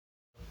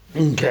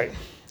Okay.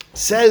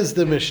 Says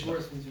the Mishnah.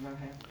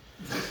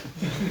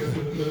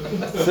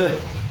 I'll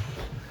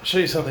show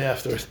you something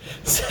afterwards.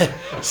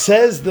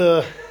 Says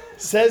the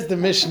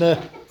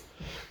Mishnah.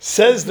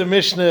 Says the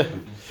Mishnah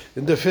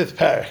in the 5th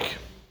parak.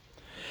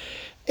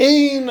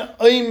 Ein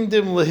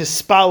oimdim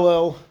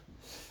lehispalel.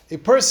 A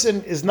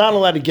person is not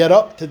allowed to get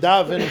up to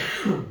daven.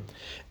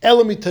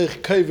 Ela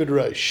mitoch koved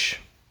rosh,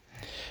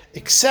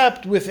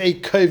 except with a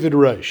koved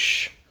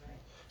rosh.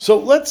 So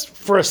let's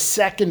for a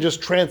second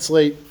just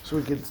translate so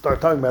we can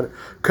start talking about it.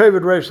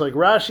 Koved rosh, like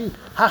Rashi,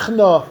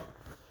 hachna,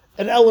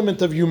 an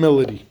element of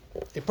humility.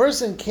 A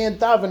person can't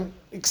daven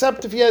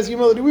except if he has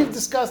humility. We've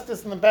discussed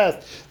this in the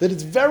past, that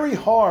it's very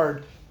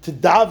hard to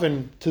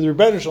daven to the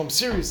Rebbeinu Shalom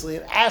seriously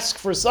and ask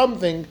for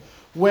something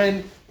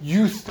when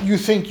you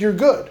think you're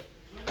good.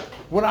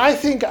 When I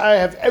think I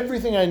have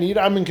everything I need,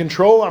 I'm in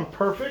control, I'm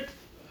perfect,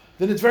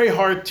 then it's very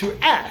hard to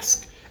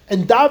ask.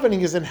 And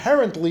davening is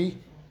inherently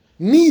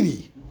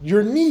needy.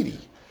 You're needy.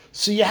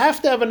 So you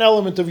have to have an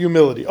element of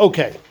humility.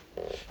 Okay.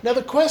 Now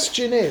the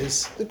question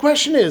is,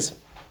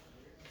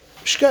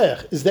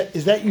 Shkayach, is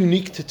that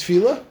unique to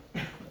tefillah?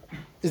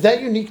 Is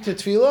that unique to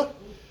tefillah?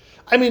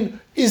 I mean,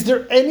 is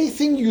there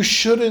anything you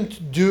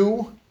shouldn't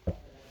do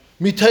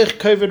mitoch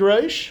koved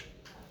rosh?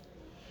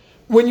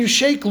 When you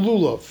shake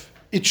lulav,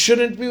 it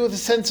shouldn't be with a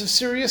sense of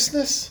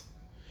seriousness.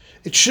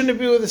 It shouldn't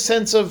be with a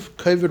sense of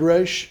koved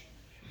rosh,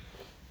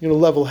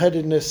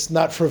 level-headedness,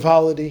 not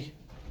frivolity.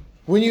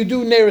 When you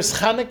do Neres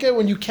Chanukah,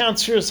 when you count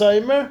Shiras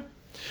HaOmer,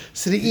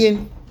 so the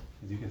Ian...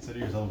 Do you consider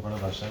yourself in front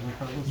of Hashem?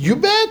 You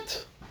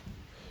bet.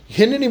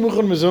 I mean,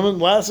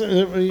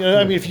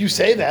 if you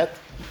say that,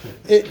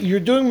 you're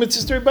doing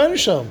Mitzvah Rebbeinu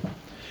Shalom.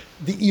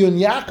 The Ion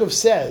Yaakov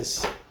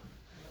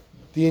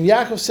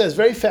says,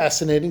 very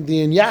fascinating,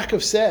 the Ion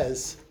Yaakov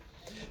says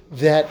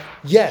that,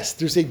 yes,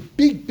 there's a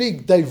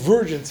big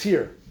divergence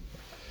here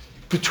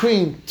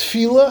between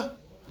tefillah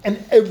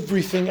and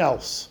everything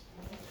else.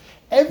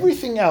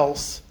 Everything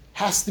else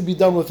has to be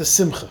done with a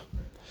simcha.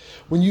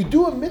 When you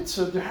do a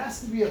mitzvah, there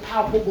has to be a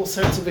palpable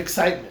sense of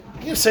excitement.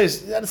 You say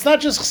it's not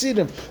just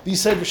Chassidim. The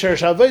Yisrael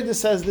B'Sheresh HaAvodah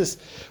says this.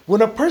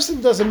 When a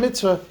person does a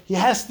mitzvah, he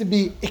has to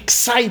be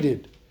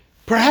excited,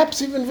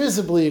 perhaps even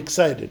visibly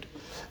excited,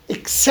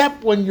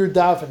 except when you're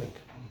davening.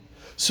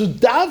 So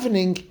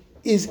davening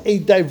is a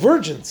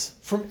divergence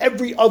from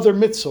every other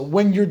mitzvah.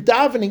 When you're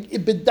davening,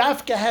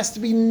 ibedavka has to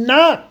be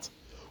not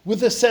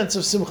with a sense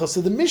of simcha.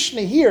 So the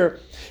Mishnah here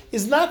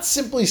is not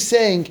simply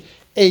saying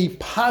a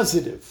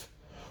positive.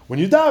 When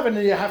you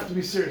daven, you have to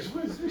be serious.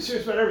 Be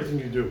serious about everything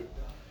you do.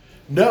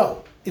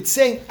 No, it's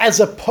saying as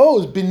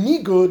opposed,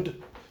 benigud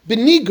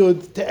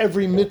to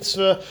every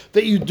mitzvah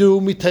that you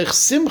do, mitach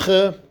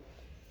simcha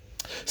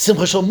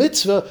shel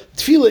mitzvah,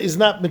 tefillah is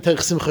not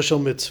mitach simcha shel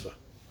mitzvah.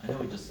 I know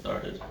we just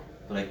started,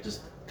 but like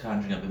just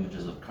conjuring up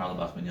images of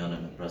Karlbach Minyan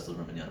and Breslov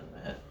Minyan in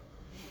my head.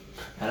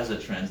 How does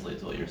it translate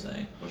to what you're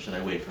saying? Or should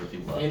I wait for a few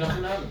blocks?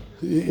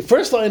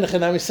 First of all,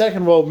 Einachanami.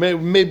 Second of all,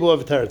 maybe we'll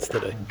have a teretz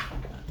today.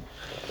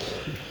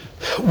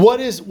 What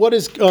is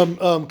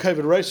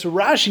koved rosh? So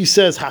Rashi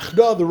says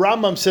hachda. The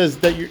Rambam says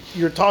that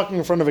you're talking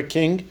in front of a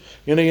king.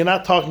 You're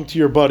not talking to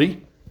your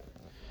buddy.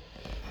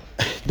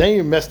 Then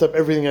you messed up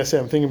everything I say.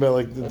 I'm thinking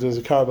about there's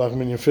a Karabach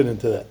and you fit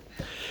into that.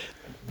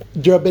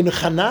 Rabbeinu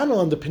Hanan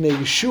on the Pnei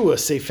Yeshua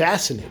say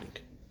fascinating,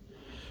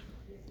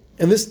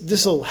 and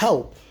this will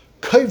help.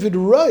 Koved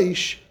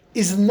rosh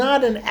is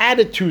not an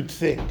attitude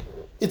thing;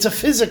 it's a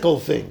physical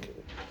thing.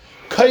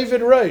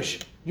 Koved rosh,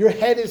 your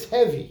head is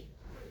heavy.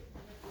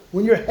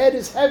 When your head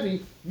is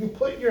heavy, you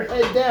put your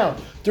head down.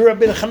 The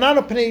Rabbeinu Hanan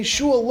of Pnei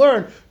Yeshua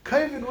learned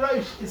koved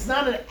rosh is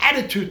not an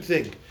attitude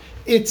thing;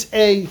 it's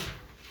a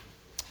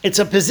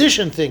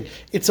position thing.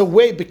 It's a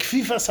way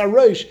b'kfifas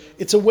harosh.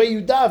 It's a way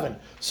you daven.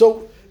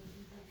 So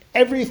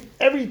every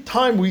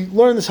time we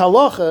learn this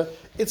halacha,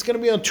 it's going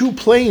to be on two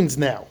planes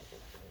now.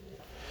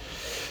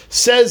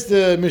 Says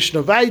the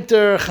Mishnah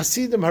Vayter,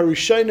 Chasidim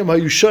Harishonim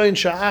Hayushayin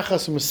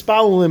Sha'achas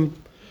U'Mispalim.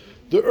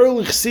 The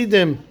early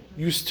Chasidim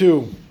used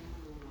to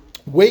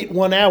wait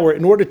 1 hour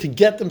in order to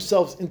get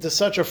themselves into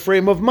such a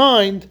frame of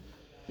mind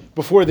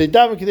before they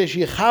daven,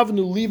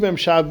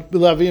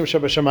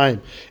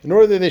 in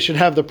order that they should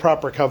have the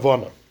proper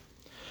kavanah.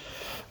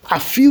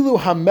 Afilu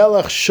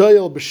hamelach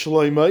shoyel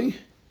b'shloimei,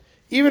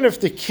 even if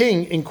the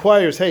king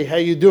inquires, "Hey, how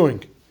you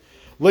doing?"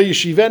 Lo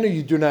yeshivenu,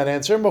 you do not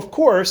answer him. Of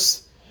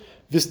course,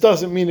 this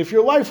doesn't mean if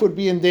your life would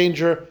be in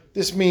danger.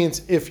 This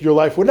means if your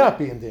life would not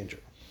be in danger.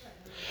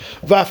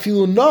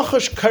 Va'afilu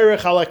nachash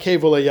kairech ala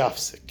kevo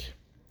yafsik.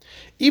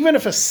 Even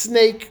if a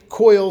snake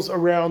coils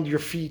around your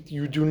feet,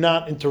 you do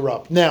not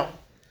interrupt. Now,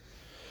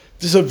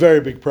 this is a very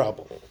big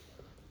problem.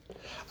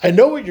 I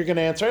know what you're going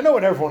to answer. I know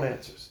what everyone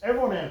answers.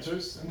 Everyone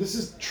answers, and this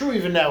is true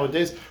even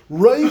nowadays,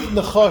 Roiv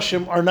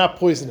nechashim are not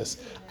poisonous.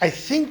 I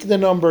think the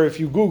number, if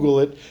you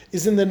Google it,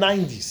 is in the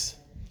 90s.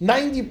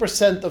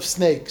 90% of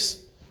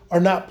snakes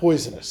are not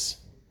poisonous.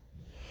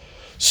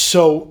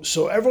 So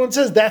everyone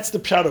says that's the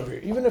pshat over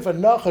here. Even if a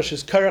nachash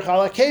is karech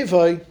ala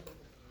kevai,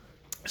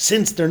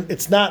 since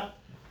it's not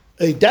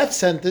a death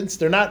sentence,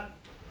 they're not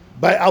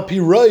by Alpi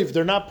Roiv,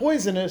 they're not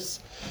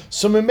poisonous,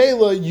 so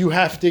Memela, you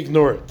have to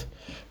ignore it.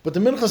 But the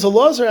Minchas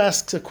Elazar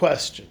asks a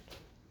question.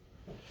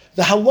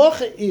 The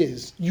halacha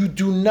is, you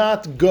do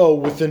not go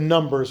with the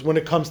numbers when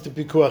it comes to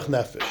Pikuach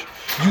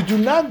Nefesh. You do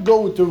not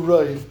go with the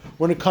Roiv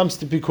when it comes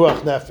to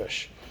Pikuach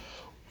Nefesh.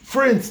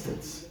 For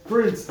instance,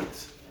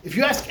 if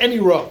you ask any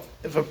Rav,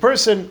 if a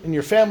person in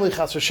your family,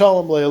 Chas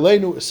v'Shalom,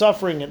 Le'aleinu, is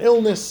suffering an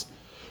illness,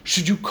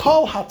 should you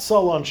call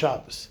Hatzal on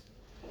Shabbos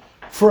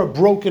for a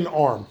broken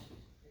arm?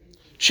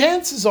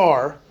 Chances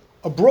are,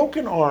 a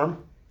broken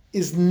arm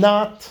is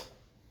not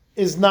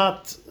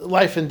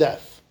life and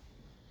death.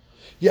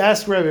 You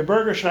ask Rabbi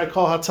Berger, should I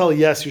call Hatzal?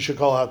 Yes, you should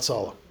call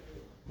Hatzal.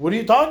 What are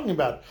you talking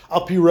about?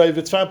 Al pi Rav,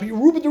 it's fine.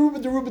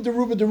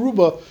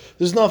 Deruba.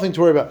 There's nothing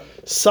to worry about.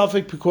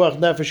 Safek Pikuach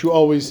Nefesh, you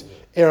always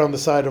err on the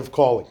side of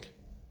calling.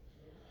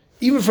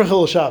 Even for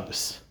Chilul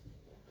Shabbos.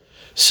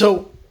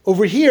 So,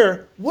 over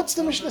here, what's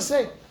the Mishnah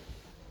say?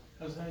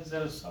 Is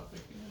that a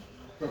suffix?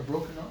 For a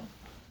broken arm?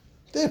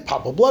 They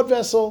pop a blood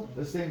vessel.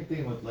 The same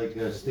thing with like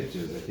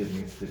stitches. A kid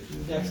needs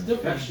stitches. That's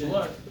different.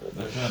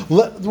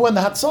 Blood. When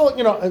the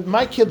Hatzal,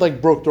 my kid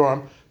broke their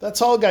arm, that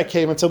Hatzal guy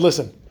came and said,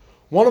 listen,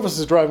 one of us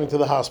is driving to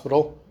the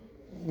hospital.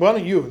 Why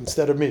don't you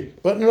instead of me?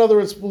 But in other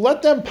words,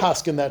 let them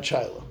paskin that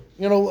child.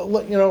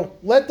 Let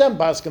them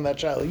paskin that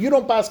child. You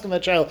don't paskin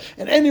that child.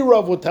 And any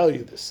Rav would tell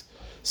you this.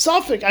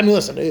 Safek,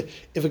 listen,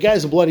 if a guy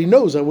has a bloody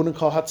nose, I wouldn't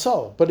call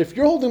Hatzal. But if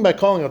you're holding back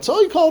calling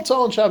Hatzal, you call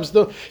Hatzal on Shabbos.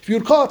 If you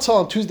would call Hatzal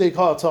on Tuesday, you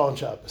call Hatzal on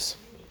Shabbos.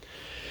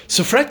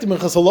 So, Frektim and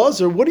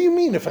Chazalazar, what do you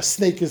mean if a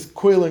snake is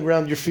coiling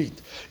around your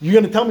feet? You're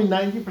going to tell me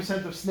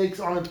 90% of snakes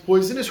aren't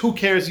poisonous? Who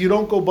cares? You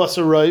don't go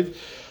basar raiv.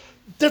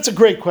 That's a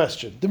great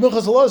question. The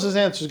Minchas Elazar's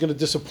answer is going to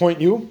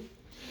disappoint you.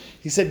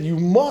 He said, you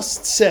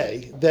must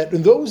say that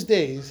in those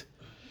days,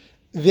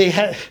 they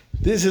had,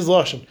 this is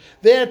Lashon,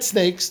 they had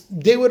snakes,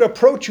 they would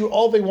approach you,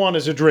 all they want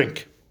is a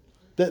drink.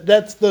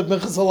 That's the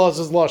Minchas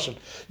Elazar's Lashon.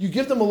 You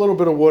give them a little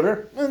bit of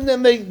water, and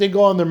then they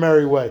go on their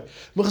merry way.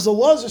 Minchas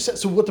Elazar said,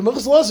 so what the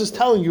Minchas Elazar is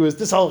telling you is,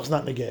 this halach is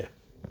not negeh.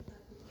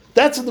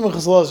 That's what the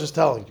Minchas Elazar is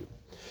telling you.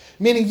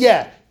 Meaning,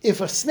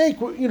 if a snake,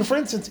 for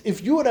instance,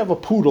 if you would have a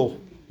poodle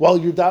while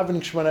you're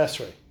davening Shemona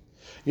Esrei,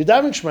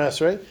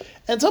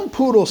 and some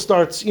poodle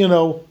starts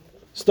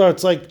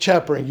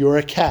chappering you, or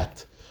a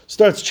cat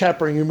starts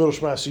chappering you middle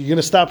Shemona Esrei, you're going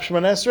to stop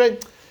Shemona Esrei?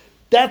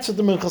 That's what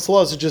the Minchas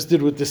Elazar just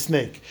did with the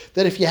snake.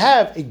 That if you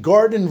have a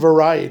garden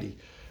variety,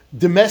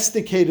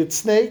 domesticated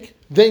snake,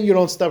 then you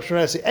don't stop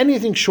Shemona Esrei.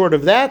 Anything short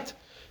of that,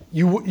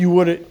 you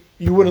wouldn't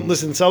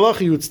listen to Salach,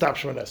 you would stop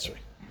Shemona Esrei.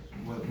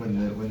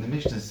 When the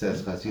Mishnah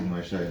says Chatzin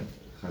Marshaim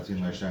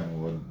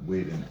would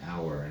wait an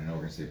hour, and we're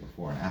going to say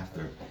before and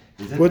after.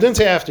 Well, it didn't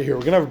say after here.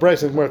 We're going to have a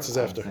Bryce where it says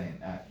after. I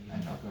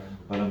know.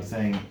 But I'm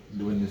saying,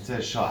 when it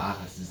says Shah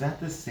Achas, is that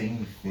the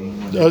same thing?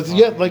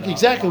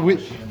 Exactly.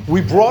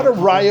 We brought a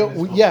raya.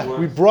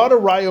 We brought a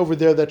raya over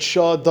there that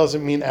Shah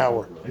doesn't mean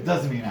hour. It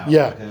doesn't mean hour.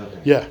 Yeah.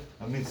 Okay. Yeah.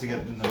 It means to get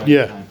in the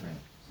right time frame.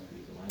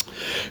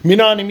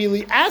 Minan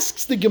Emili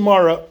asks the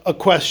Gemara a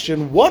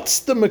question.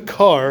 What's the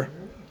makar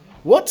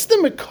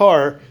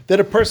that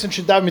a person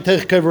should daven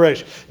mitech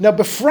kavresh? Now,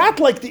 befrat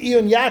like the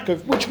Ion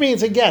Yaakov, which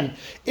means, again,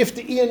 if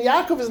the Ion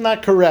Yaakov is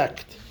not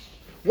correct,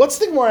 what's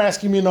the Gemara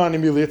asking Minan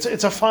Emili?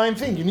 It's a fine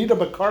thing. You need a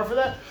makar for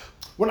that?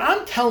 When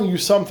I'm telling you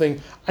something,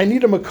 I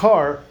need a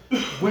makar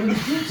when you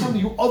do something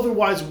you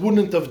otherwise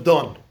wouldn't have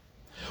done.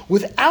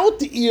 Without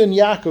the Ion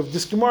Yaakov,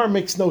 this Gemara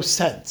makes no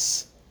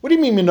sense. What do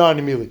you mean, Minan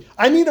Emili?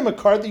 I need a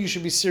makar that you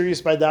should be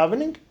serious by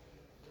davening?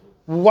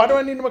 Why do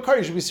I need a makar?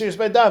 You should be serious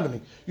by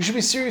davening. You should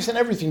be serious in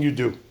everything you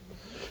do.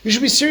 You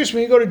should be serious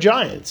when you go to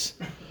Giants.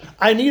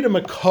 I need a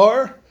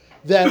makar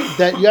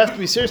that you have to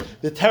be serious.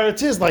 The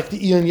teretz is like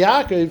the Ion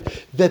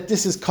Yaakov, that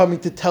this is coming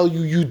to tell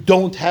you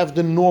don't have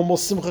the normal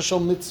simcha shel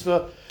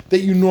mitzvah that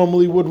you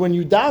normally would when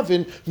you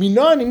daven.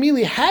 Minan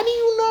Emili, how do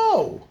you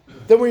know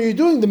that when you're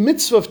doing the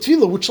mitzvah of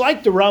tefillah, which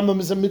like the Rambam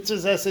is a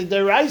mitzvah essay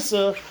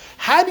deraisa,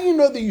 how do you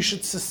know that you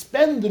should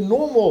suspend the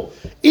normal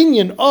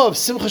inyan of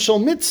simcha shel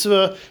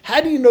mitzvah?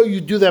 How do you know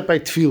you do that by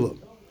tefillah?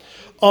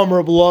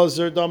 Amar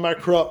B'Lazar Damar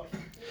Kra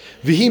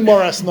V'hi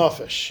Maras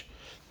Nafesh.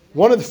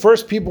 One of the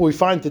first people we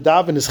find to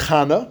daven is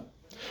Chana,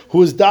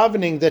 who is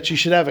davening that she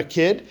should have a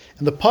kid,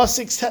 and the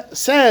pasuk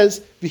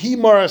says V'hi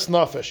Maras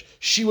Nafesh.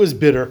 She was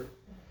bitter.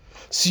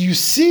 So you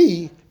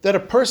see that a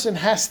person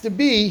has to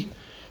be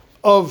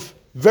of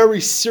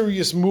very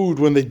serious mood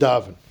when they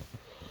daven.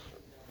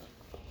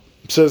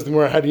 Says the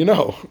Gemara, how do you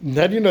know?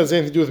 How do you know it has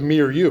anything to do with me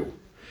or you?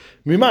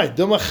 Mimai,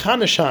 Dama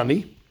Chana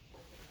Shani.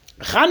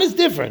 Chana is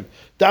different.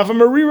 Dava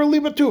Marira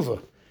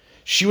Libatuva.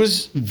 She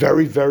was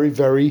very, very,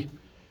 very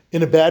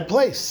in a bad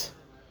place.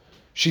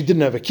 She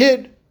didn't have a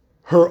kid.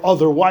 Her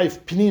other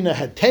wife, Penina,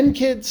 had 10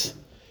 kids.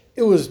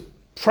 It was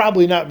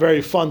probably not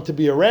very fun to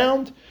be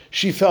around.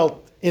 She felt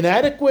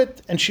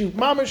inadequate, and she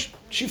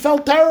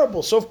felt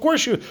terrible. So of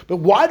course but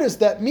why does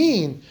that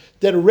mean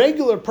that a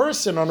regular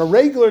person on a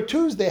regular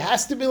Tuesday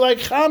has to be like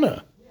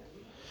Chana?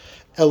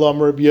 Because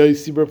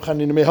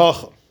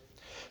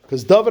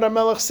David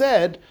HaMelech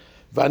said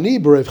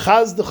Vani b'rev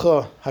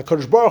chazdecha,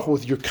 HaKadosh Baruch Hu,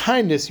 with your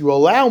kindness, you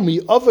allow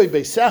me, avay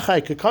beisecha, I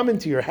could come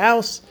into your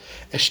house,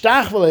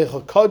 eshtach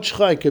v'leicha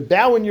kodshcha, I could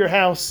bow in your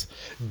house,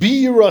 bi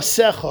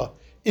yirasecha,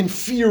 in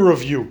fear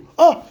of you.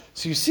 Oh,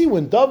 so you see,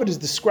 when David is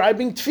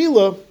describing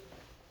tefillah,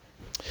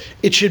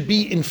 it should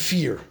be in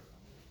fear.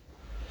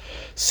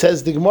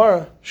 Says the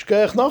Gemara,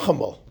 Shkayach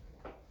Nachamal,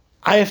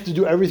 I have to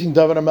do everything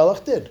David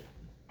HaMelech did.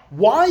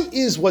 Why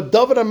is what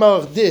David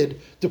HaMelech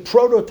did the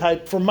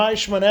prototype for Mai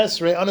Shemon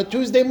Esrei on a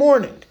Tuesday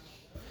morning?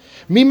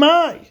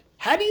 Mimai.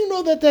 How do you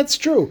know that that's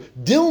true?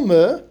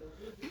 Dilma,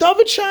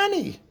 David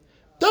Shani.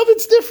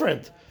 David's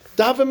different.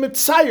 David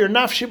Mitzayer,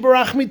 Nafshi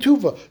Barach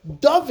Mituva.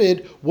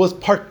 David was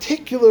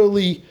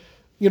particularly,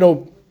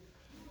 into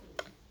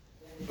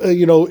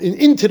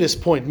this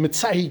point.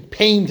 Mitzayer, he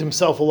pained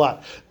himself a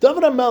lot.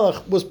 David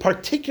HaMelech was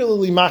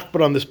particularly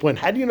machbar on this point.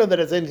 How do you know that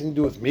has anything to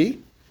do with me?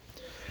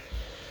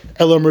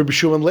 Elam Rabbi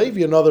Shimon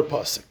Levi, another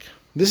pasuk.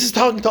 This is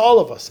talking to all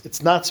of us.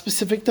 It's not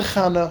specific to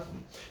Chana.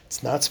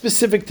 It's not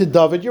specific to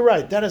David. You're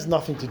right. That has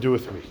nothing to do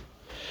with me.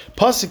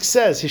 Pasuk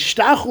says,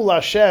 Hishtachu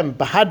Hashem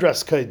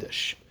bahadras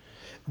kodesh.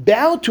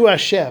 Bow to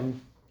Hashem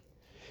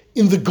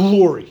in the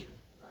glory.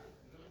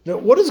 Now,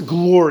 what does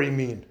glory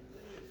mean?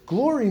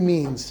 Glory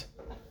means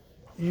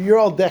you're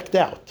all decked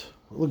out.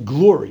 Look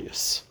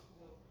glorious.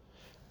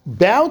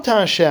 Bow to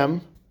Hashem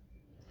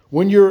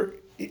when you're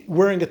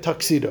wearing a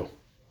tuxedo.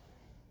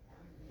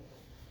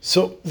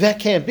 So that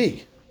can't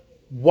be.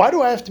 Why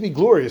do I have to be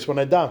glorious when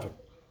I daven?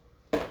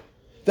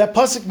 That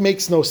pasuk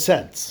makes no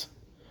sense.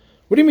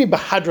 What do you mean by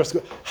hadras?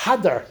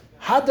 Hadar.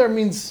 Hadar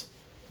means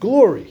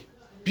glory,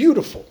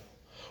 beautiful.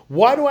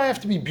 Why do I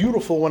have to be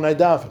beautiful when I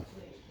daven?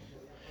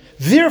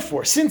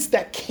 Therefore, since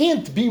that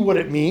can't be what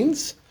it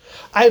means,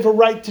 I have a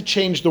right to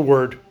change the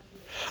word.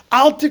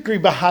 Al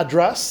tikri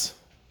bahadras.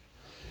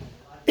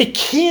 It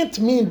can't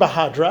mean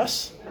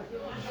bahadras.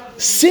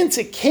 Since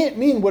it can't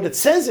mean what it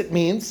says it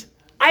means,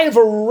 I have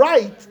a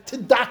right to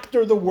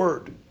doctor the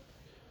word.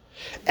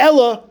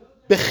 Ella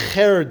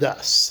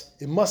becherdas.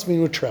 It must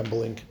mean with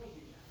trembling.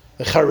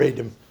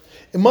 Charedim.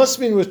 It must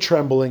mean with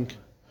trembling.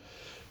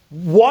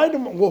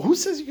 Who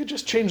says you could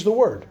just change the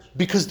word?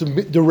 Because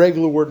the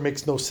regular word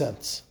makes no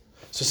sense.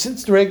 So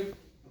since the regular...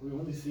 We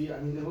only see,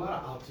 there's a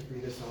lot of optic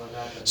readers and all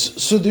that.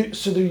 So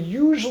there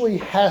usually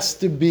has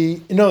to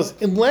be,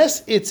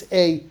 unless it's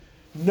a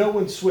no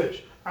and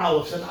switch,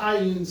 aleph and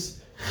ayins,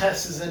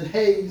 cheses and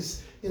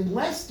hays,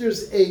 unless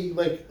there's a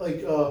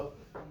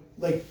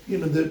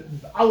the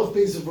aleph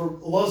base of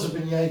Elazar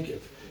ben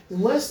Yaakov,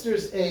 unless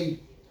there's a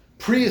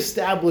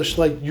pre-established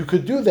you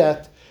could do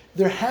that,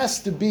 there has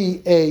to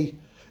be a.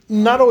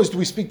 Not always do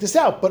we speak this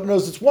out, but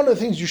it's one of the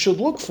things you should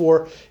look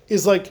for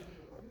is what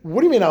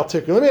do you mean Al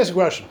Tikri? Let me ask you a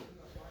question.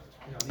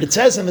 It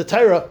says in the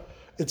Torah,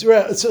 it's a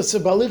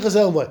Balichas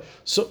Elmai.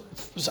 So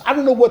I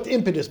don't know what the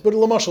impetus, but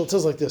Lamashal, it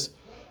says like this: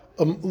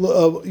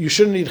 you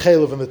shouldn't eat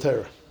chaylev in the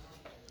Torah.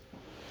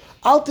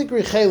 Al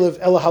tikri chaylev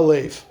el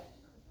halev.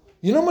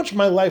 You know how much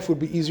my life would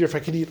be easier if I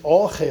could eat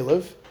all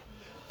chaylev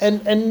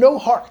and no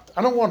heart.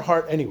 I don't want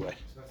heart anyway.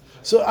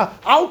 So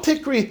al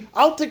tikri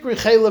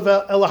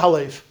chaylev el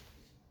halev.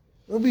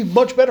 It would be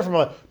much better for my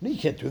life. No, you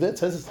can't do that. It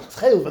says it's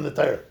chaylev in the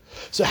Torah.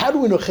 So how do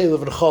we know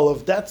chaylev and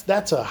chalav?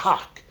 That's a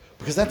hak.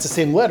 Because that's the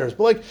same letters.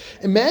 But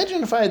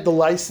imagine if I had the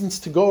license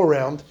to go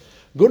to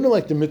the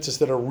mitzvahs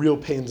that are real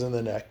pains in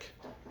the neck.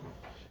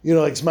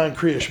 Like Zman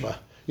Kriyashma.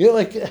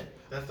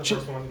 That's the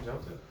first one you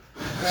jumped in.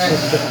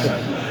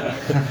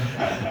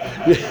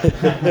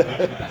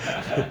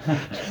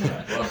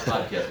 We're on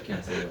podcast, I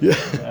can't say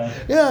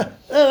that. Yeah,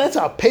 that's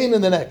a pain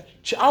in the neck.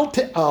 Al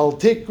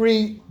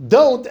tikri,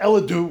 don't,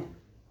 ella do.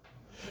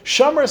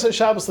 Shamar says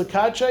Shabbos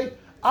l'kache,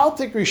 al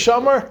tikri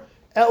shamar,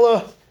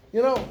 ella,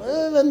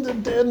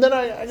 and then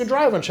I can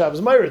drive on Shabbos,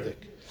 Meiredik.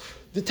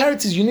 The Torah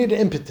says you need an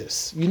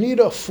impetus, you need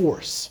a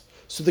force.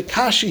 So the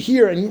kasha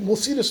here, and we'll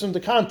see this from the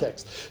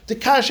context, the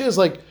kasha is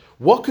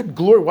what could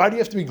glory? Why do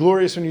you have to be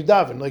glorious when you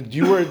daven? Do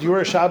you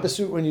wear a Shabbos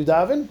suit when you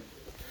daven?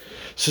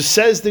 So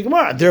says the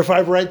Gemara. Therefore, I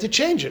have a right to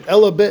change it.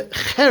 Ela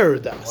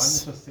becherdas. Why am I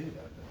supposed to say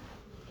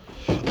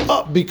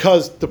that?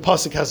 Because the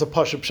pasuk has a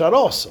pashup shot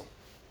also.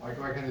 Why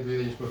can't it be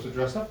that you're supposed to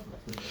dress up?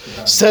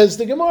 Says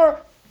the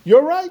Gemara.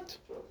 You're right.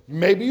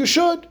 Maybe you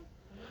should.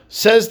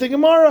 Says the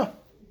Gemara.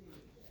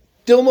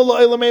 No,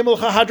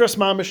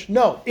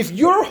 if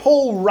your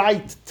whole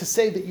right to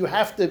say that you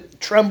have to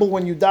tremble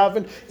when you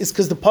daven is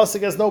because the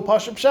pasuk has no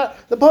pashup shot,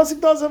 the pasuk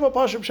does have a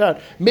pashup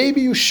shot.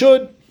 Maybe you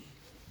should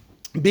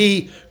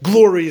be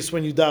glorious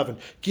when you daven.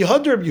 Ki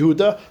hadar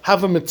Yehuda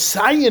have a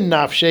mitzayin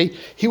nafshe,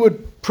 he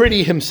would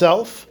pretty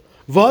himself.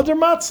 V'hadar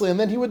matzli, and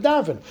then he would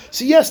daven.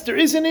 So yes, there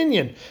is an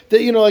inyan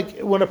that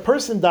when a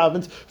person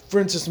davens, for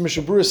instance,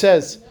 Mishnah Berurah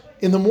says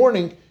in the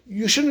morning,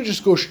 you shouldn't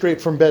just go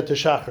straight from bed to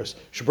shachars.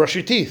 You should brush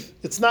your teeth.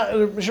 It's not.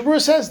 Mishnah Berurah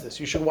says this.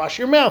 You should wash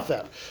your mouth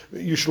out.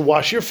 You should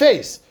wash your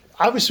face.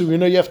 Obviously, we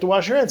know you have to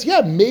wash your hands.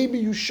 Yeah, maybe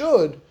you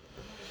should.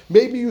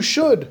 Maybe you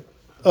should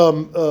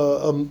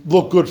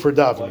look good for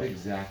davening. What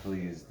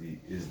exactly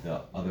is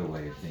the other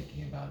way of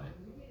thinking about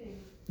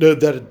it?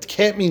 That it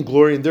can't mean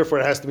glory, and therefore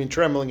it has to mean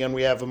trembling, and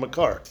we have a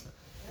makar.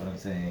 But I'm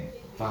saying,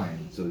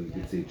 fine, so you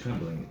could say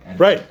trembling, and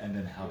Right. and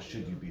then how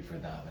should you be for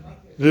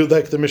davening?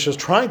 Like the Mishnah is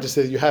trying to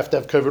say that you have to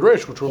have kavod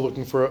reish, which we're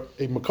looking for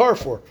a makar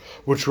for,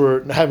 which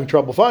we're having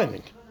trouble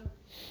finding.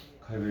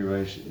 Kavod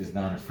reish is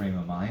not a frame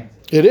of mind.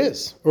 It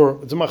is,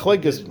 or it's a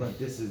machlekes. But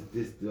this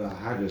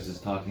Haggis is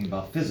talking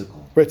about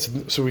physical. Right.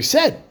 So we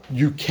said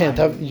you can't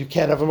have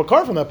a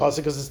makar from that pasuk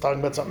because it's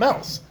talking about something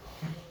else.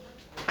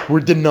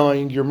 We're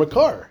denying your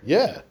makar.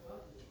 Yeah.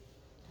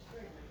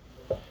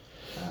 I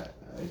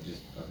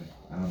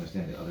don't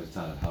understand the other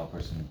side of how a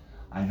person.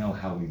 I know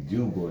how we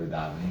do go to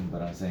davening,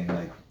 but I'm saying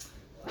like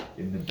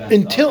in the best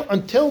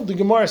Until the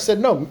Gemara said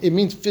no, it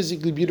means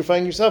physically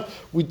beautifying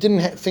yourself. We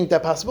didn't think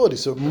that possibility,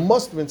 so it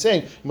must have been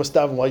saying you must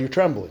daven while you're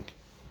trembling.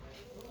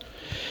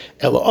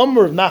 Ela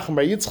Amr of Nachum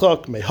Bar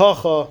Yitzchak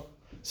Mehacha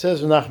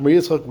says of Nachum Bar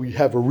Yitzchak we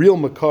have a real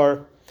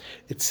makar.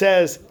 It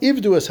says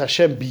Ivdu es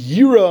Hashem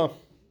biyira.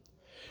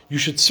 You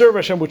should serve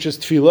Hashem, which is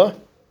tefillah,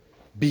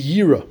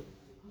 biyira,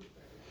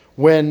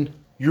 when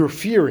you're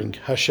fearing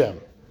Hashem.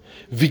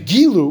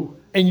 Vigilu,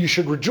 and you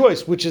should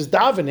rejoice, which is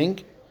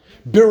davening,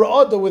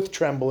 bira'ada, with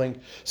trembling.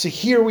 So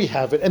here we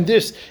have it, and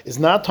this is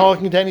not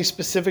talking to any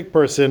specific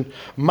person.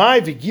 My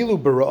vigilu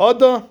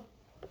bira'ada.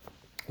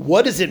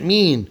 What does it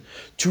mean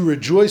to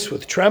rejoice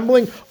with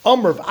trembling?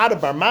 Amr v'ada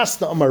bar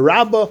masna amar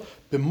rabba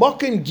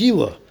b'makim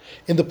gila,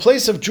 in the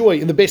place of joy,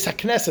 in the Beis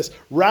HaKnesses.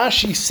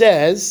 Rashi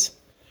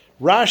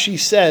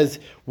says,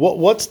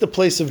 what's the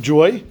place of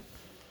joy?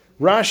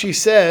 Rashi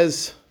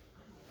says,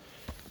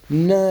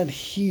 not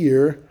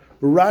here.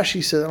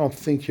 Rashi says, I don't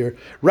think here.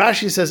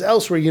 Rashi says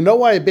elsewhere, you know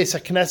why a Beis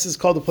HaKnesses is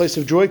called the place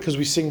of joy? Because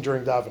we sing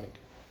during davening.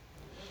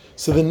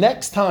 So the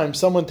next time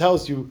someone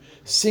tells you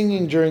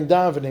singing during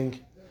davening,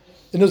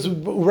 we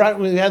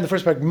had the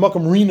first part,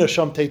 Makam Rina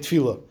Shamtei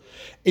Tefillah.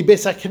 A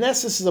Beis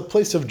HaKnesses is a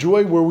place of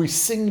joy where we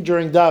sing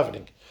during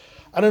davening.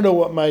 I don't know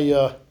what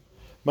my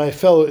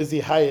fellow Izzy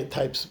Hyatt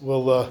types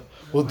will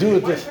do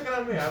with this.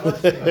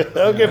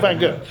 Okay, fine,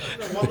 good.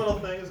 One little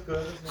thing is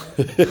good.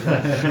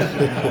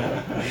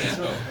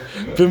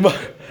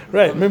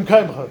 Right, Mim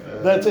Kaimach.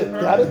 That's it.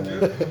 Got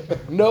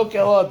it? No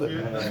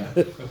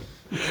Kelada.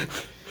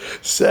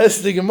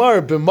 Says the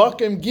Gemara,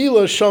 B'makim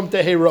Gila Sham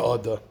Tehe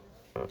Ra'ada.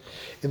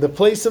 In the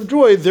place of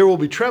joy, there will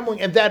be trembling,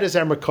 and that is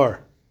our makar.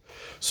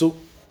 So,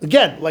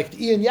 again, like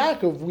the Ian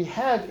Yaakov, we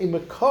have a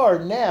makar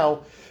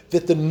now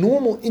that the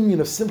normal inyan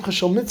of Simcha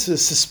Shel Mitzvah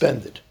is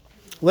suspended.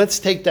 Let's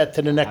take that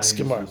to the next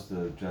Gemara. Are you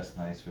supposed to dress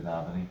nice for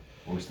davening?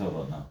 Or we still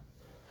don't know?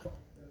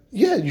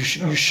 Yeah, you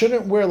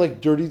shouldn't wear like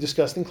dirty,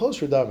 disgusting clothes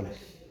for davening.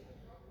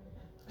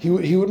 He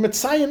would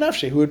mitzayah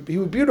nafshe. He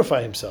would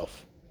beautify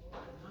himself.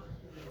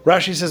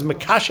 Rashi says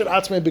makasher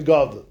atzmei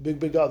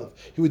begadav.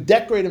 He would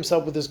decorate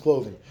himself with his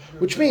clothing,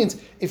 which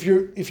means if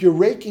you're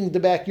raking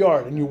the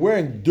backyard and you're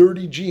wearing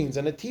dirty jeans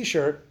and a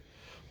t-shirt,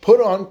 put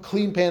on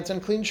clean pants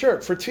and clean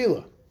shirt for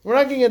tefillah. We're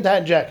not getting into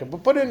that jacket,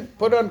 but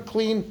put on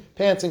clean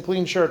pants and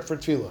clean shirt for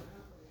tefillah.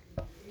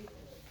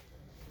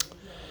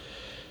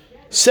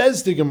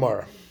 Says the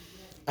Gemara,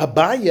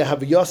 Abaya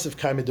have Yosef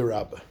Kaimid de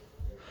Rabba.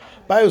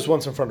 Abaya was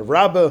once in front of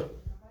Rabba.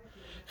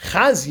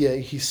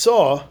 Chazye, he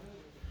saw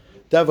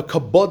to have a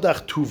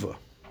kabodach tuva.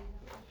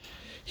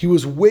 He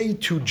was way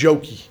too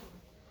jokey.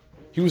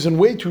 He was in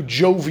way too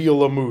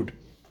jovial a mood.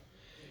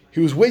 He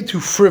was way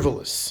too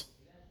frivolous.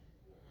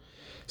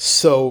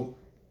 So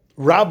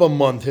Rabba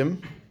munned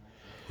him.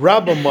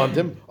 Amar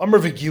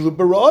v'gilu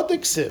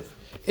bara'adiksiv.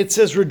 It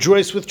says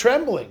rejoice with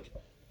trembling.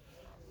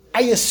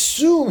 I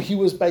assume he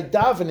was by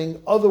davening,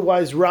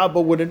 otherwise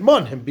Rabba wouldn't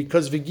mun him,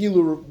 because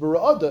v'gilu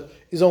bara'ada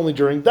is only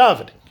during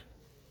davening.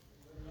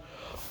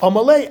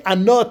 Amalei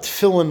anot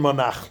tefillin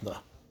manachna.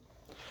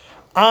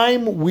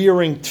 I'm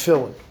wearing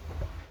tefillin.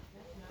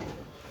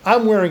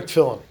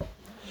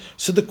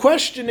 So the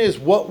question is,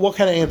 what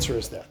kind of answer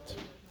is that?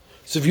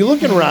 So if you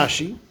look in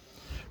Rashi,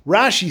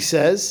 Rashi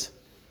says,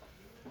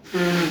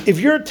 if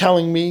you're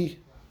telling me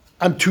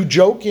I'm too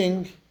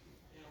joking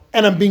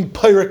and I'm being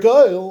pyrrhic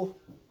oil,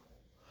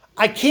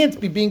 I can't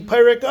be being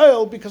pyrrhic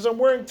oil because I'm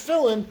wearing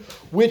tefillin,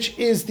 which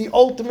is the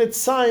ultimate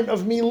sign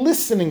of me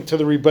listening to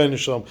the Rebbeinu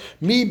Shalom,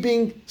 me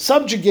being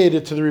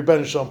subjugated to the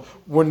Rebbeinu Shalom.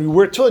 When you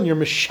wear tefillin, you're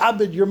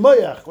mishabed your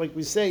moyach, like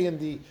we say in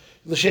the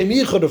L'Shem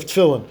Yichud of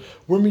tefillin.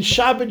 We're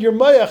mishabed your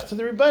moyach to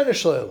the Rebbeinu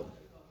Shalom.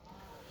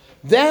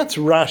 That's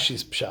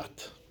Rashi's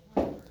pshat.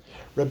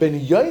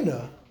 Rabbeinu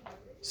Yoina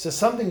says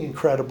something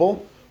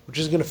incredible, which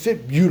is going to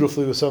fit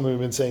beautifully with something we've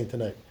been saying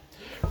tonight.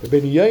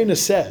 Rabbeinu Yoina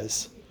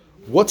says,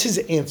 what's his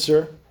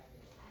answer?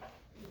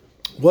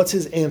 What's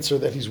his answer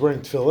that he's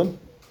wearing tefillin?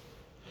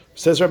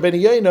 Says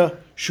Rabbeinu Yoina,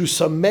 Shu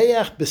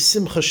sameach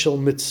b'simcha shel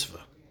mitzvah.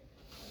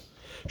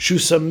 Shu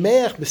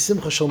sameach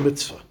b'simcha shel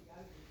mitzvah.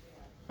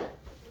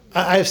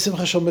 I have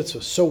simcha shel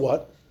mitzvah. So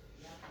what?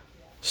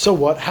 So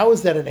what? How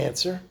is that an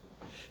answer?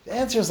 The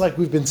answer is like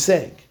we've been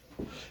saying,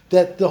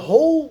 that the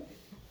whole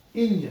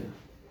inyan,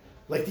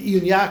 like the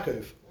Iyan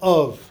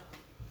Yaakov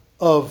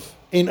of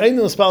Ein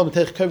Ein L'Spal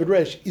B'Teich Kavod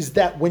Reish, is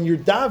that when you're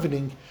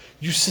davening,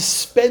 you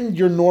suspend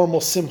your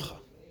normal simcha.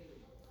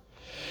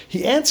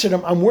 He answered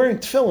him, I'm wearing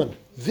tefillin.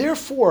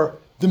 Therefore,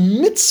 the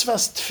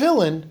mitzvah's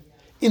tefillin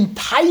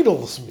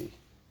entitles me.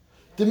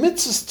 The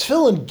mitzvah's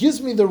tefillin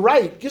gives me the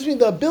right, gives me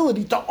the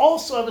ability to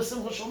also have a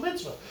simcha shel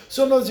mitzvah.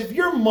 So in other words, if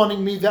you're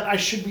monning me that I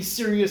should be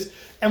serious,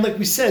 and like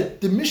we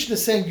said, the Mishnah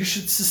is saying you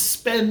should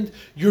suspend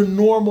your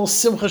normal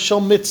simcha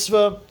shel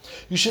mitzvah,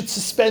 you should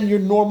suspend your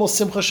normal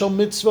simcha shel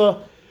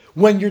mitzvah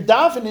when you're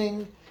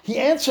davening. He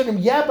answered him,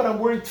 yeah, but I'm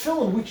wearing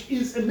tefillin, which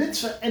is a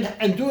mitzvah,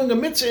 and doing a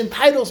mitzvah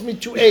entitles me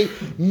to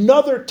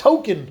another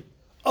token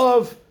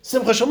of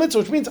Simcha Shel Mitzvah,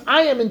 which means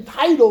I am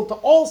entitled to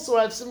also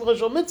have Simcha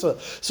Shel Mitzvah.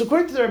 So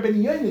according to the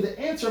Rabbeinu Yonah, the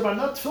answer of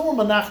Anat Tefillin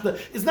Manachta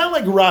is not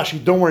like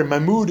Rashi, don't worry, my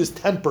mood is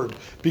tempered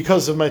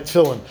because of my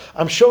tefillin.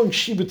 I'm showing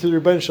Shiva to the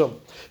Rebbeinu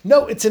Shalom.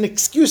 No, it's an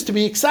excuse to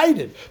be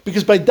excited,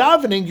 because by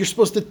davening, you're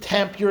supposed to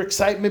tamp your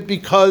excitement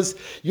because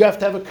you have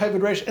to have a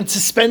kavod resh and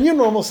suspend your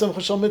normal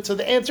Simcha Shel Mitzvah.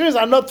 The answer is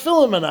Anat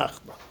Tefillin Manachta.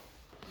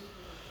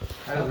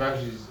 How does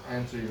Rashi's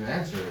answer even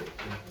answer it?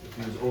 If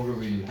he was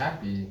overly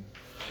happy,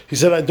 he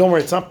said, don't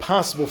worry, it's not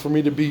possible for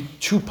me to be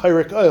too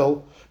pyrrhic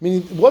oil.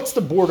 Meaning, what's the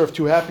border of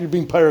too happy? You're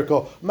being pyrrhic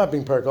oil. I'm not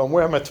being pyrrhic oil. I'm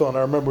wearing my tefillin.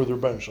 I remember where the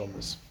Rebbeinu Shalom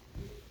is.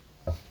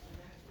 So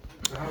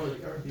how would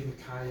you ever be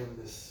Mekayim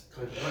this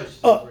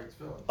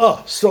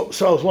kavod?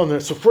 So I was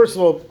wondering. So first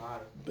of all,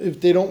 if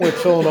they don't wear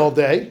tefillin all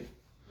day,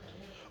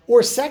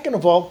 or second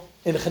of all,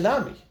 in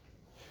Chanami,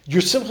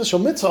 your Simcha Shel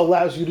Mitzvah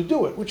allows you to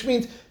do it, which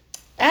means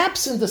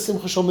absent the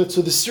Simcha Shel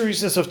Mitzvah, the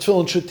seriousness of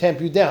tefillin should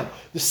tamp you down.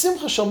 The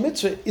Simcha Shel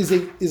Mitzvah is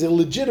a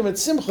legitimate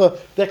Simcha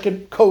that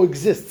can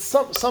coexist,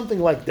 something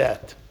like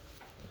that.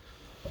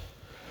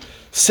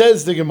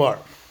 Says the Gemara.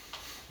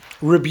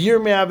 Rabbi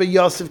Yirmiyah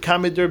Yosef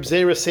Kamed Reb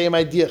Zera, same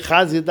idea.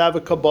 Chaz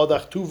Yadav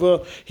Kabadach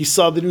Tuva. He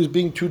saw that he was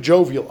being too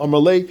jovial.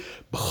 Amalei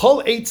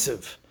B'chol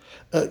Eitzev.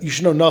 You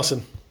should know,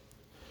 Nasan.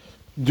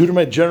 Due to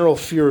my general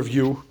fear of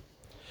you,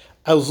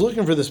 I was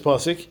looking for this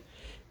pasuk.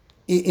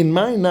 In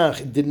my nach,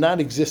 it did not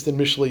exist in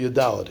Mishle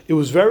Yadalad. It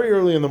was very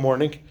early in the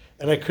morning,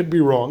 and I could be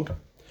wrong,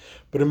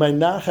 but in my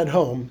nach at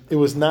home, it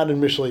was not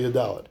in Mishle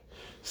Yadalad.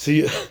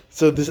 See,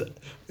 so this,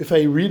 if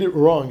I read it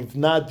wrong, it's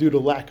not due to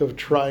lack of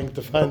trying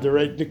to find the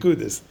right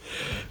nikudas.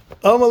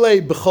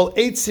 Amalei b'chol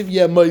eitziv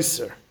yeh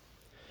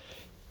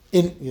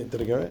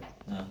did I get it right?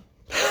 No.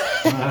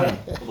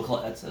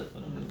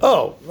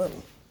 Oh,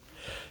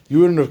 you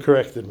wouldn't have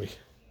corrected me.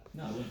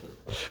 No, I wouldn't.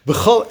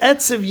 B'chol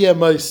etziv yeh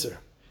moiser.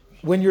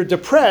 When you're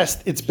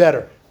depressed, it's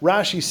better.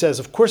 Rashi says,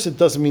 of course it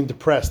doesn't mean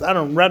depressed. Not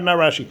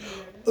Rashi.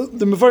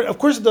 Of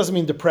course it doesn't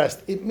mean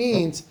depressed. It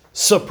means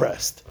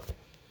suppressed.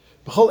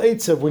 B'chol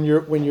eitzev,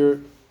 when you're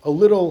a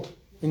little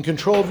in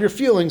control of your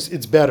feelings,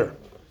 it's better.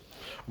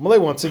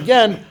 Once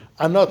again,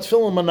 I'm not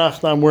tefillin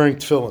manachta, I'm wearing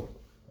tefillin.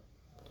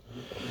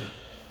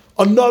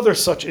 Another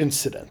such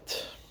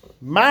incident.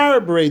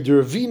 Marbrei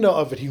Dervina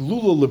of it,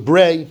 Hilula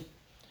Lebrei.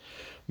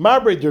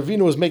 Marbrei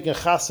Dervina was making a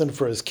chasen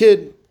for his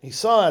kid. He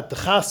saw at the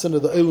chasen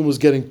of the Eilim was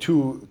getting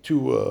too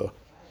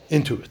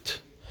into it.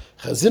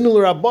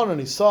 Chazinul Rabbanan,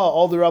 he saw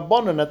all the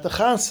Rabbanan at the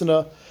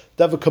chasana,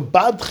 they have a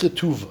kabad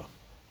chetuva.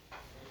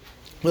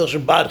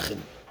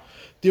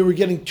 They were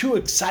getting too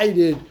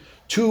excited,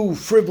 too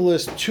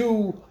frivolous,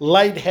 too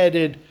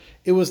lightheaded.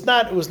 It was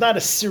not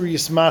a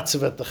serious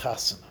matzav at the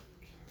chasana.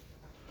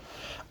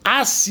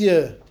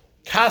 Asya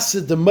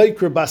kasa de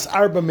mikra bas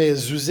arba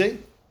me'ezuzeh.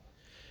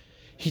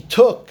 He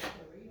took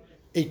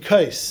a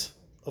case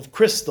of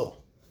crystal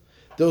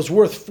that was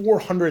worth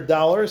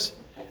 $400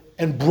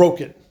 and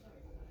broke it.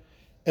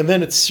 And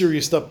then it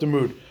serioused up the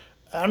mood.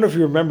 I don't know if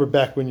you remember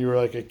back when you were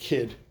like a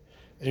kid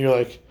and you're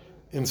like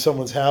in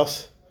someone's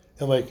house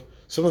and like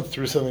someone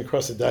threw something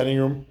across the dining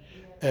room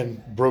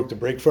and broke the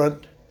brake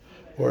front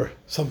or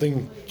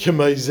something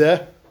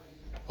kimaizeh.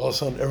 All of a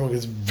sudden everyone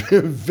gets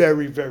very,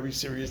 very, very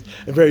serious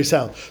and very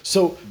silent.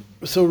 So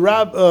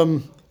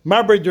Marbrei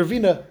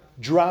Dervina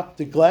dropped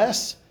the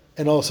glass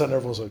and all of a sudden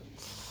everyone was like,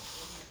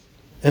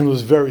 and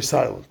was very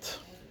silent.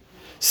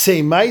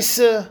 Say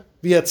Maisa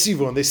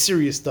v'yatzivu, and they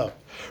serioused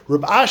up.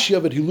 Reb Ashi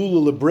of it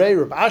Hilula Lebrei.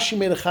 Reb Ashi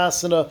made a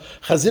chasana.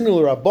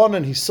 Chazinul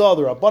Rabbanan. He saw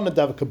the Rabbanan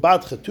dav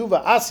kabad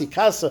chetuva asi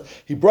kasa.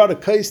 He brought a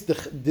case the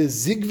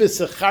zigve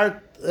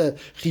sechart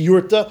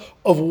chiyurta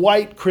of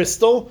white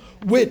crystal,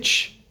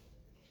 which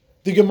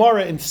the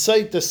Gemara in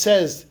Saita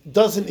says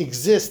doesn't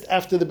exist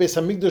after the Beis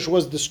Hamikdash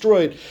was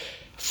destroyed.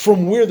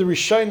 From where the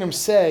Rishonim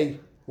say,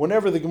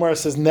 whenever the Gemara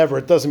says never,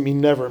 it doesn't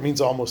mean never. It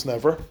means almost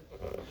never.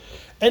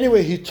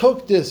 Anyway, he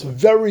took this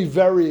very,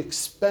 very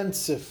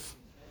expensive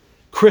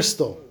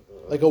crystal,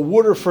 like a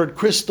Waterford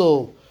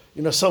crystal,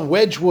 some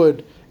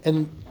Wedgwood,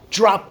 and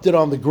dropped it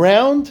on the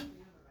ground.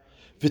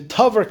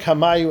 V'tavar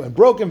kamayu, and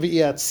broken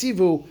v'iyat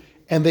sivu,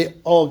 and they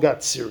all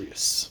got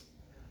serious.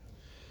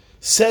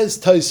 Says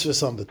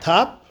Tosfos on the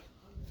top,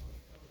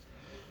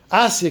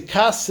 Asya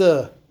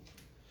kasa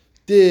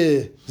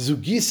de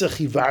zugisa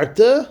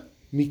chivarta,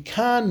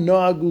 mikan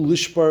noagu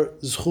lishpar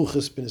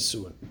zchuchas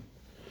b'nesuin.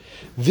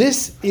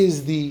 This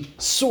is the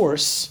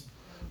source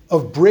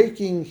of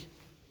breaking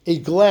a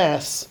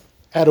glass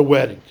at a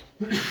wedding.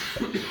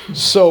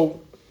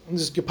 So,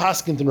 this is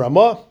Gepaskint in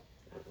Ramah.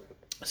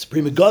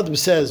 Supreme God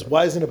says,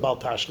 why isn't it Bal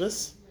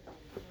Tashchis?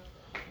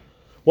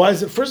 Why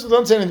is it? First, it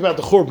doesn't say anything about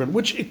the Churban,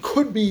 which it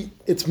could be,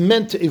 it's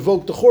meant to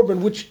evoke the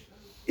Churban, which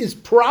is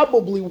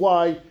probably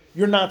why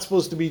you're not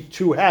supposed to be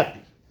too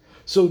happy.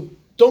 So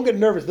don't get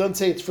nervous. It doesn't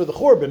say it's for the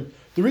Churban.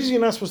 The reason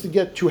you're not supposed to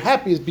get too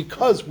happy is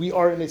because we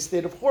are in a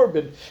state of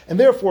Churban, and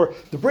therefore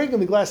the breaking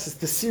the glass is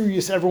to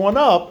serious everyone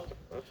up,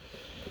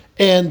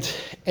 and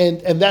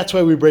that's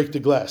why we break the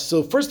glass.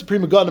 So first the Pri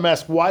Megadim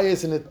asks, why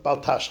isn't it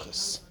Bal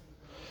Tashchis?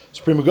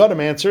 So Pri Megadim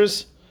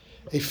answers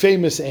a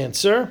famous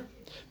answer,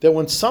 that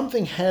when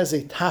something has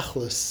a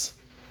tachlis,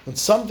 when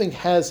something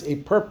has a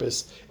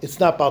purpose, it's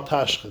not Bal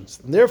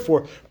Tashchis. And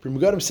therefore, Pri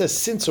Megadim says,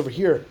 since over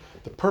here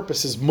the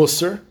purpose is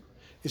Musar,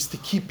 is to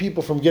keep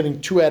people from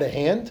getting too out of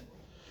hand,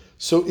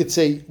 so it's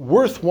a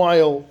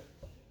worthwhile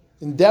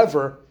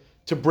endeavor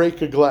to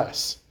break a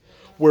glass.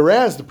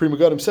 Whereas the Pri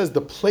Megadim says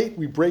the plate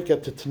we break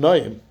at the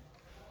Tanayim,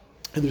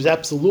 and there's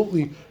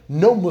absolutely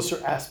no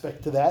Musar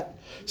aspect to that,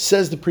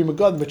 says the Pri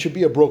Megadim, it should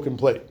be a broken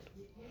plate.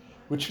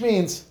 Which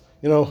means,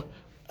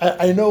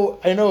 I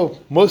know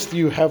most of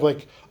you have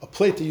like a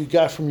plate that you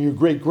got from your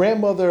great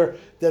grandmother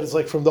that is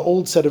like from the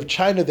old set of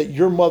china that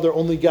your mother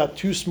only got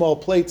 2 small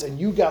plates and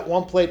you got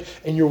 1 plate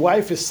and your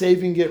wife is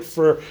saving it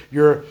for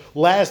your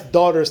last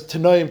daughter's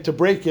Tanayim to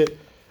break it.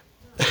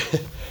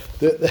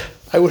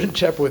 I wouldn't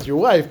chat with your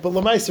wife, but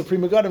Lamaisa Pri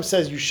Megadim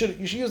says you should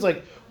use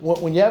like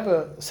when you have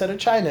a set of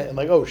china and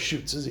like, oh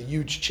shoot, this is a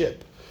huge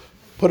chip,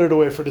 put it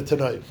away for the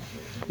Tanayim.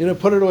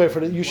 Put it away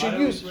for the. You should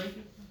use.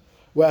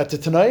 Well, at the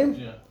Tanayim,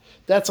 Yeah.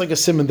 that's like a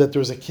simon that there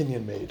was a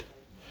kinyan made.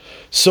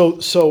 So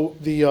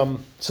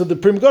the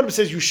Pri Megadim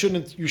says you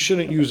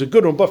shouldn't use a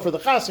good one, but for the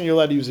chasen you're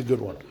allowed to use a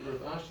good one.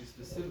 Rav Ashi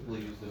specifically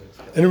used an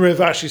expensive. And Rav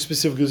Ashi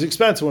specifically was an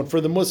expensive one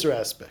for the Musar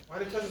aspect. Why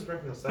did Tessus bring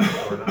from the second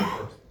store, not the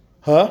first?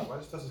 Huh? Why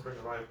does Tessus bring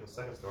the wine from the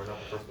second store, not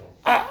the first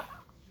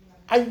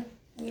one?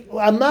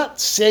 I'm not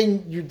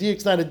saying your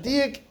diak's not a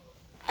diak.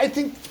 I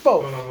think it's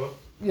both. Going on both?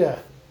 Yeah.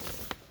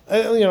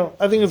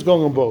 I think it's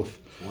going on both.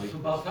 So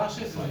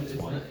Baltasha is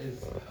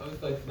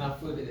like not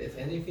food. It's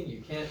anything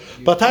you can't.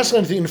 Bal Tashchis,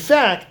 anything. In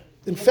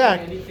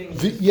fact,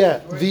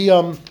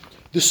 anything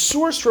the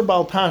source for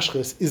Bal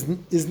Tashchis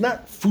is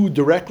not food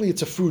directly,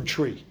 it's a food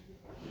tree.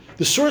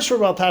 The source for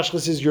Bal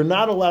Tashchis is you're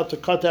not allowed to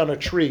cut down a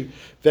tree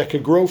that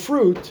could grow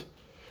fruit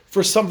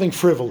for something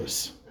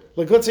frivolous.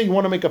 Like let's say you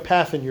want to make a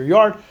path in your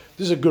yard,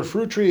 this is a good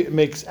fruit tree, it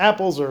makes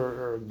apples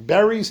or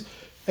berries.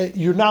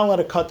 You're not allowed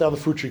to cut down the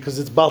fruit tree because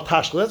it's Bal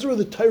Tashchis. That's where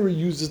the Torah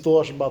uses the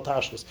lashon Bal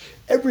Tashchis.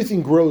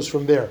 Everything grows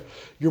from there.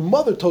 Your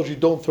mother told you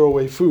don't throw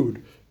away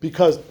food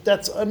because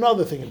that's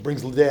another thing. It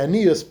brings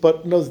l'deanias,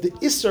 but the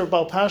isser of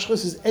Bal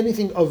Tashchis is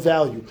anything of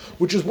value,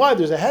 which is why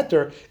there's a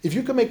heter. If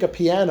you can make a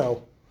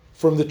piano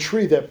from the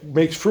tree that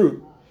makes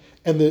fruit,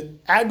 and the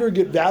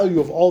aggregate value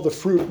of all the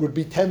fruit would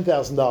be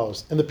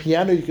 $10,000, and the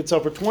piano you could sell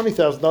for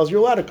 $20,000, you're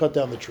allowed to cut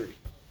down the tree.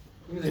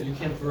 You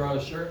can't throw out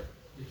a shirt.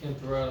 You can't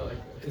throw out like.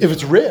 If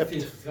it's ripped.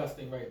 It's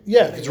disgusting, right?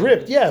 Yeah, if it's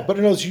ripped, yeah. But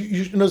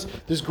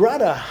there's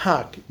grada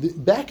hak.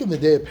 Back in the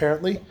day,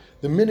 apparently,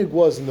 the minig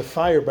was in the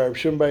fire by Reb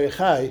Shimon Bar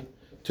Yochai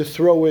to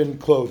throw in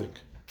clothing.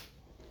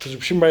 Because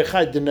Reb Shimon Bar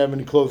Yochai didn't have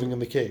any clothing in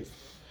the cave.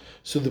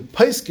 So the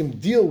paiskim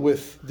deal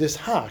with this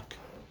hak.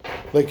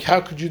 Like, how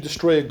could you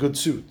destroy a good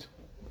suit?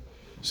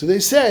 So they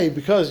say,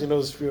 because,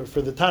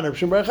 for the Tana of Reb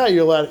Shimon Bar Yochai,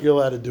 you're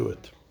allowed to do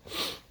it.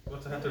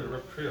 What's the head to the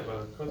rip tree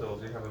about a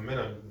kodel? You have a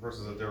minhag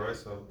versus a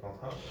deraisa of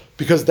Baltasha.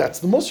 Because that's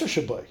the Musar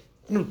Shabbai.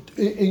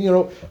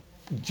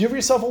 Give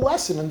yourself a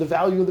lesson in the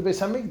value of the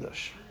Beis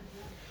HaMikdash.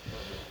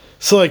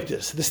 So like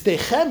this, the Stei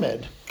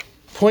Chemed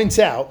points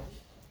out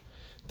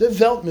the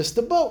Welt missed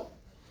the boat.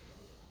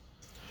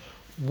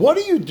 What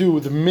do you do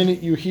the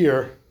minute you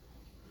hear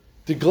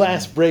the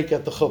glass break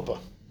at the chuppah?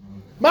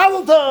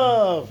 Mazel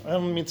tov! I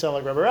don't mean to sound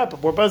like Rabbi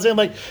Rappaport, but I'm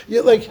saying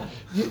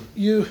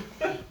you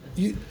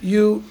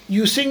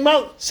sing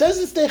Mazel. Says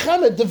it's Stei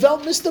Chemed, the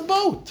Welt missed the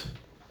boat.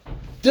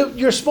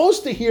 You're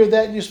supposed to hear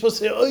that, and you're supposed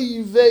to say,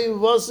 "Oy vey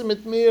vasim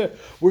et mir."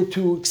 We're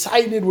too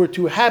excited, we're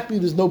too happy.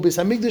 There's no Beis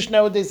Hamikdash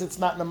nowadays. It's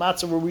not in a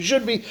matzah where we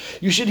should be.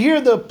 You should hear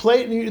the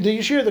plate,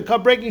 you should hear the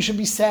cup breaking. You should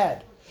be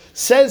sad.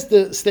 Says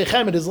the Stei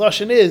Chemed, his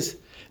lashon is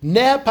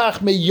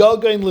ne'apach me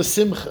yagain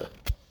l'simcha.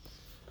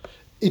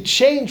 It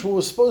changed what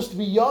was supposed to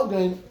be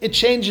yagain. It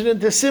changed it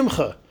into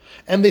simcha,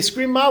 and they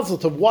scream mazel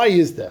tov. Why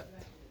is that?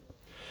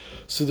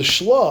 So the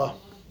Shlah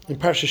in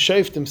Parsha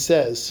Shoftim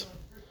says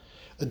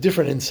a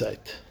different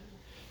insight.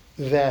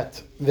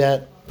 That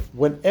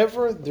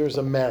whenever there's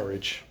a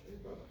marriage,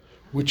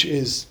 which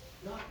is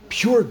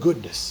pure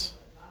goodness,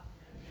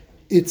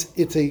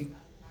 it's a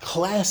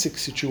classic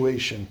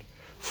situation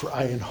for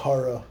ayin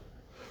hara,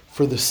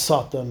 for the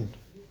satan,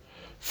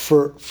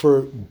 for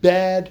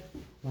bad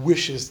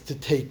wishes to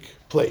take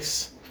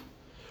place.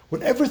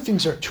 Whenever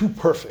things are too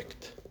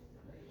perfect,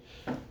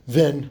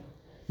 then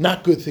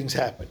not good things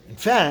happen. In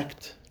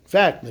fact,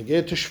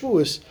 Negei to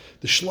Shavuos,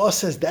 the Shlah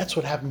says that's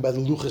what happened by the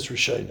Luchas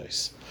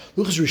Rishonos.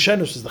 Luchas Rishonos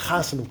was the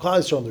Chasen of Klal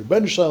Yisrael and the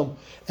Rebbeinu Shalom,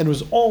 and it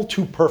was all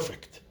too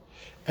perfect.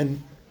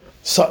 And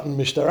Satan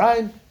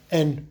Mishtarain,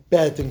 and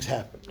bad things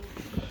happened.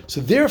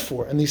 So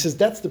therefore, and he says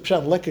that's the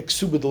Pshat Lekek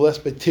Suba the less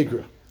by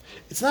Tigra.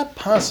 It's not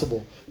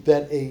possible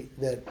that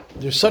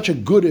there's such a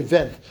good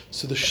event.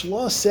 So the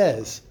Shlah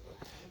says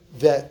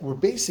that we're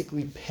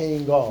basically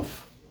paying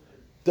off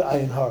the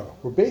Ayin Hara.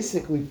 We're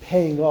basically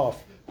paying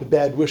off the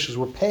bad wishes.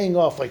 We're paying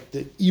off like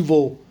the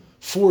evil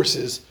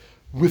forces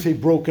with a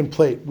broken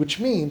plate, which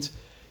means,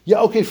 yeah,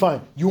 okay,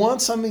 fine. You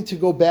want something to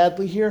go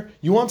badly here?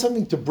 You want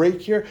something to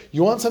break here?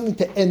 You want something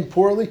to end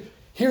poorly?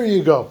 Here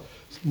you go.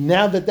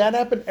 Now that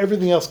happened,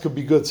 everything else could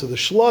be good. So the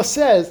Shlah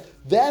says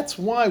that's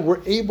why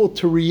we're able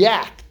to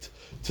react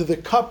to the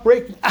cup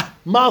breaking,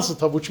 Mazel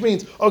Tov, which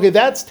means, okay,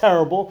 that's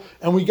terrible,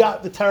 and we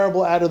got the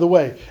terrible out of the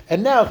way.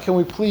 And now, can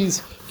we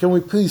please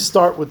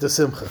start with the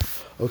Simcha?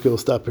 Okay, we'll stop here.